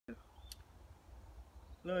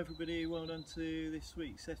Hello everybody, well done to this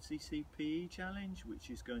week's FCC PE challenge,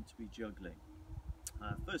 which is going to be juggling.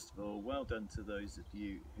 First of all, well done to those of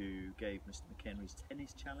you who gave Mr McHenry's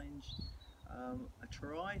tennis challenge a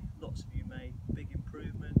try. Lots of you made big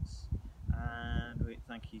improvements, and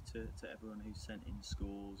thank you to everyone who sent in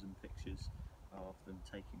scores and pictures of them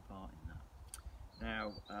taking part in that.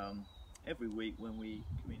 Now, every week when we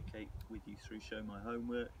communicate with you through Show My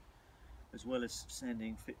Homework, as well as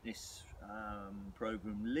sending fitness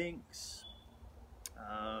program links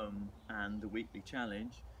and the weekly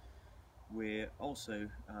challenge, we're also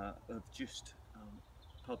have just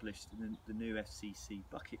published the new FCC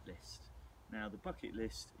bucket list. Now, the bucket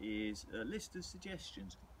list is a list of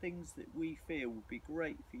suggestions, things that we feel would be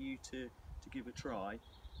great for you to give a try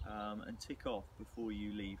and tick off before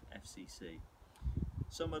you leave FCC.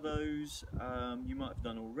 Some of those you might have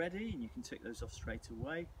done already and you can tick those off straight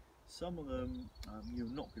away. Some of them you're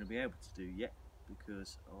not going to be able to do yet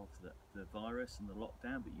because of the virus and the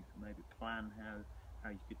lockdown, but you can maybe plan how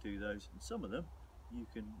you could do those, and some of them you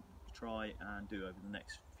can try and do over the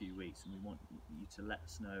next few weeks, and we want you to let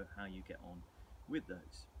us know how you get on with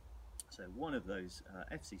those. So one of those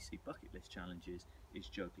FCC bucket list challenges is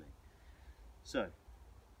juggling. So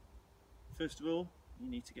first of all, you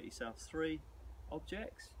need to get yourself 3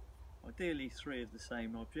 objects. Ideally 3 of the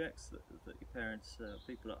same objects that your parents,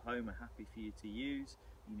 people at home are happy for you to use.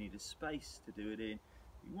 You need a space to do it in.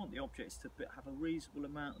 You want the objects to have a reasonable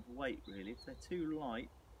amount of weight really. If they're too light,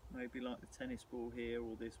 maybe like the tennis ball here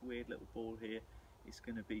or this weird little ball here, it's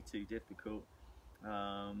going to be too difficult.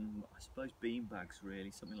 I suppose bean bags really,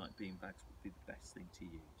 something like bean bags would be the best thing to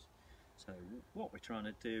use. So what we're trying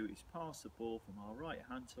to do is pass the ball from our right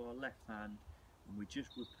hand to our left hand, and we're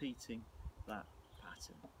just repeating that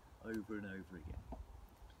pattern over and over again.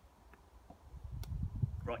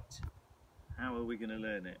 Right, how are we going to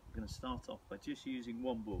learn it? We're going to start off by just using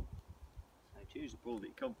one ball. So choose a ball that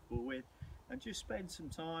you're comfortable with and just spend some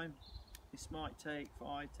time. This might take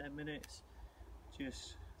 5-10 minutes,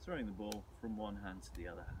 just throwing the ball from one hand to the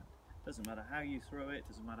other hand. Doesn't matter how you throw it,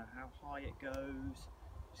 doesn't matter how high it goes,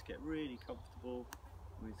 just get really comfortable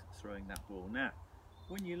with throwing that ball. Now,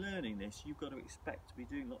 when you're learning this, you've got to expect to be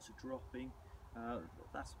doing lots of dropping.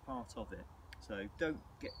 That's part of it. So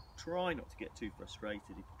try not to get too frustrated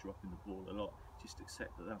if you're dropping the ball a lot. Just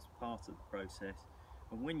accept that that's part of the process.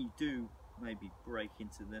 And when you do maybe break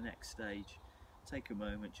into the next stage, take a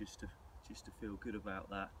moment just to feel good about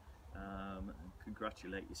that and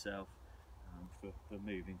congratulate yourself for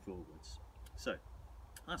moving forwards. So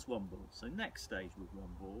that's one ball. So next stage with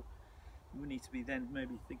one ball, we need to be then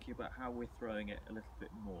maybe thinking about how we're throwing it a little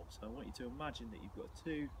bit more. So I want you to imagine that you've got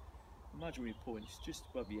 2 imaginary points just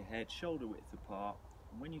above your head, shoulder width apart,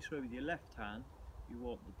 and when you throw with your left hand, you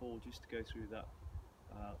want the ball just to go through that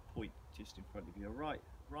point just in front of your right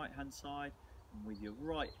hand side, and with your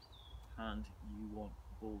right hand you want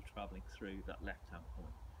the ball travelling through that left hand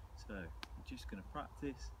point. So we're just going to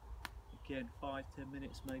practice again 5-10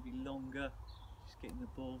 minutes, maybe longer, just getting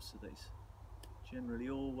the ball so that it's generally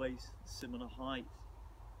always similar height.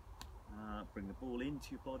 Bring the ball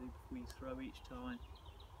into your body before you throw each time.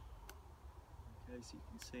 Okay, so you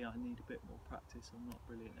can see I need a bit more practice, I'm not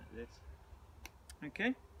brilliant at this.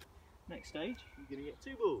 Okay, next stage, you're going to get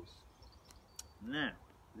 2 balls. Now,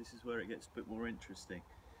 this is where it gets a bit more interesting.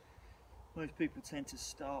 Most people tend to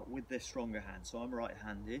start with their stronger hand, so I'm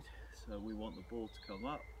right-handed, so we want the ball to come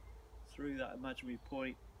up through that imaginary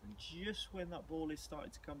point, and just when that ball is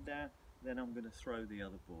starting to come down, then I'm going to throw the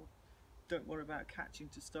other ball. Don't worry about catching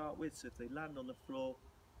to start with, so if they land on the floor,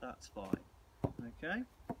 that's fine. Okay?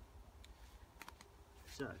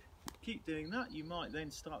 So, keep doing that. You might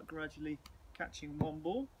then start gradually catching one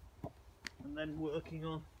ball and then working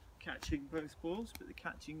on catching both balls, but the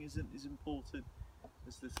catching isn't as important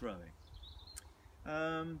as the throwing.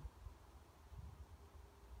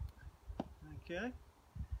 Okay?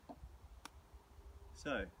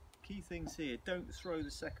 So, key things here, don't throw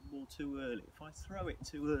the second ball too early. If I throw it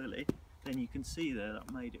too early, then you can see there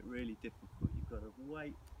that made it really difficult. You've got to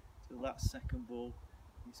wait till that second ball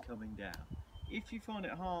is coming down. If you find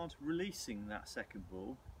it hard releasing that second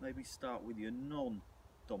ball, maybe start with your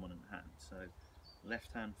non-dominant hand. So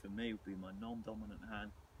left hand for me would be my non-dominant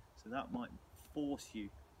hand. So that might force you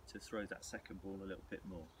to throw that second ball a little bit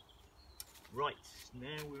more. Right,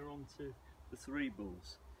 now we're on to the 3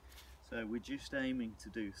 balls. So we're just aiming to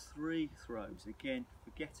do 3 throws. Again,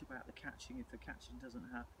 forget about the catching. If the catching doesn't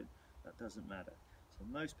happen, that doesn't matter. So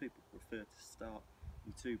most people prefer to start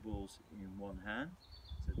with 2 balls in one hand.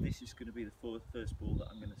 So this is going to be the first ball that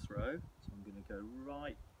I'm going to throw. So I'm going to go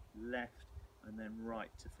right, left, and then right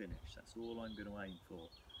to finish. That's all I'm going to aim for.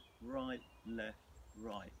 Right, left,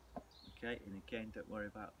 right. Okay, and again, don't worry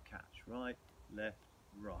about the catch. Right, left,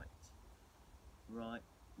 right. Right,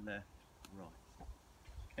 left, right.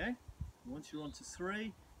 Okay, once you're on to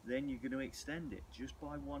 3, then you're going to extend it just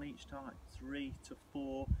by 1 each time. 3 to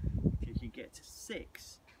 4. If you can get to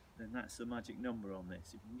 6, then that's the magic number on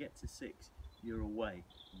this. If you can get to 6, you're away.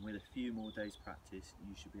 And with a few more days practice,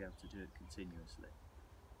 you should be able to do it continuously.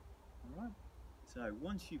 Alright, so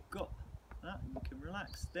once you've got that, you can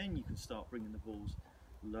relax. Then you can start bringing the balls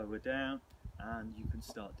lower down, and you can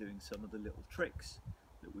start doing some of the little tricks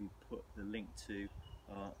that we've put the link to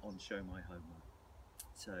on Show My Homework.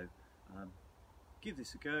 So give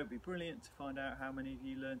this a go. It'd be brilliant to find out how many of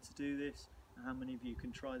you learn to do this and how many of you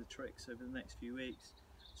can try the tricks over the next few weeks.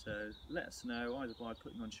 So let us know either by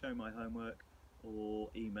putting on Show My Homework or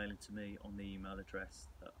emailing to me on the email address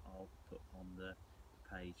that I'll put on the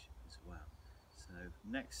page as well. So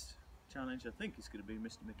next challenge I think is going to be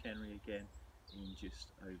Mr. McHenry again in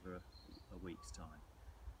just over a week's time.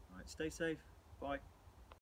 Right, stay safe. Bye.